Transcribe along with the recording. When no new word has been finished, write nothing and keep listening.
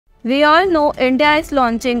We all know India is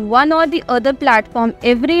launching one or the other platform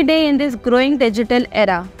every day in this growing digital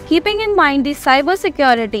era. Keeping in mind the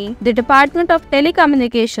cybersecurity, the Department of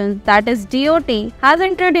Telecommunications, that is DoT, has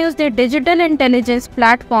introduced a digital intelligence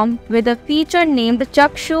platform with a feature named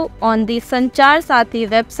Chakshu on the Sanchar Saathi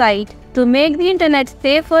website to make the internet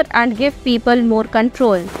safer and give people more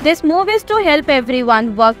control. This move is to help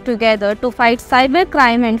everyone work together to fight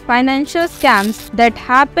cybercrime and financial scams that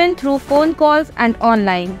happen through phone calls and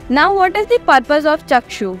online. Now, what is the purpose of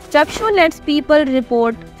Chakshu? Chakshu lets people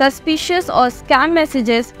report suspicious or scam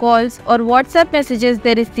messages, calls, or WhatsApp messages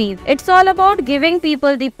they receive. It's all about giving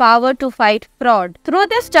people the power to fight fraud. Through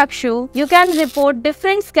this Chakshu, you can report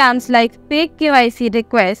different scams like fake KYC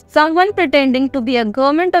requests, someone pretending to be a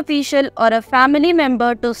government official or a family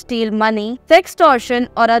member to steal money, sextortion,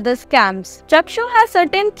 or other scams. Chakshu has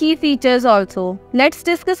certain key features also. Let's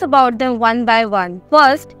discuss about them one by one.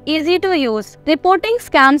 First, easy to use. Reporting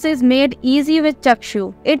scams is made easy with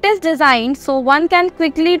Chakshu. It is designed so one can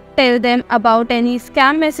quickly tell them about any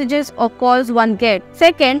scam messages or calls one gets.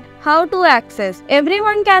 Second, how to access.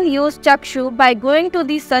 Everyone can use Chakshu by going to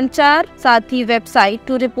the Sanchar Saathi website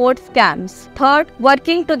to report scams. Third,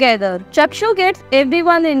 working together. Chakshu gets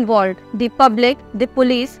everyone involved, the public, the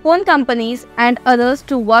police, phone companies, and others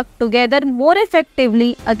to work together more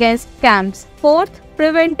effectively against scams. Fourth,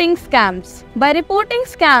 preventing scams. By reporting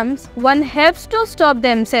scams, one helps to stop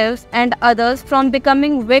themselves and others from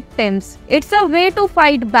becoming victims. It's a way to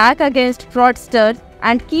fight back against fraudsters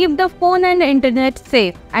and keep the phone and internet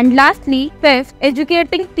safe. And lastly, fifth,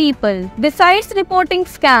 educating people. Besides reporting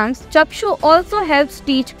scams, Chakshu also helps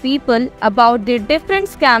teach people about the different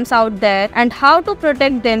scams out there and how to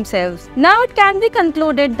protect themselves. Now it can be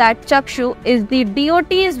concluded that Chakshu is the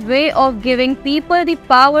DoT's way of giving people the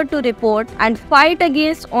power to report and fight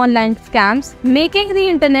against online scams, making the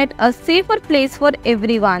internet a safer place for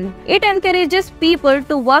everyone. It encourages people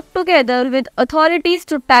to work together with authorities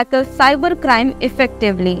to tackle cybercrime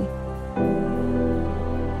effectively.